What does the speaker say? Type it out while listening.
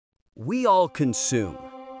We all consume,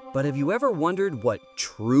 but have you ever wondered what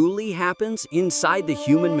truly happens inside the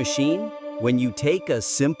human machine when you take a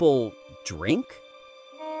simple drink?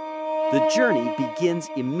 The journey begins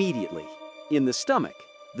immediately. In the stomach,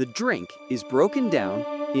 the drink is broken down,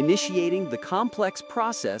 initiating the complex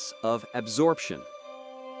process of absorption.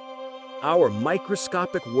 Our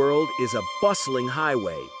microscopic world is a bustling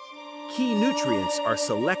highway. Key nutrients are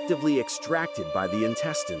selectively extracted by the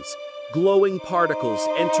intestines, glowing particles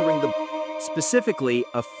entering the... Specifically,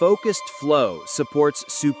 a focused flow supports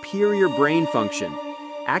superior brain function,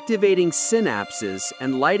 activating synapses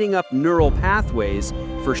and lighting up neural pathways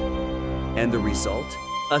for... And the result?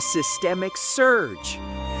 A systemic surge.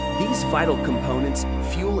 These vital components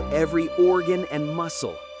fuel every organ and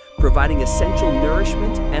muscle, providing essential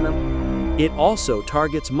nourishment It also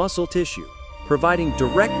targets muscle tissue, providing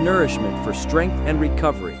direct nourishment for strength and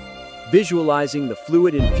recovery, visualizing the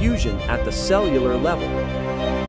fluid infusion at the cellular level.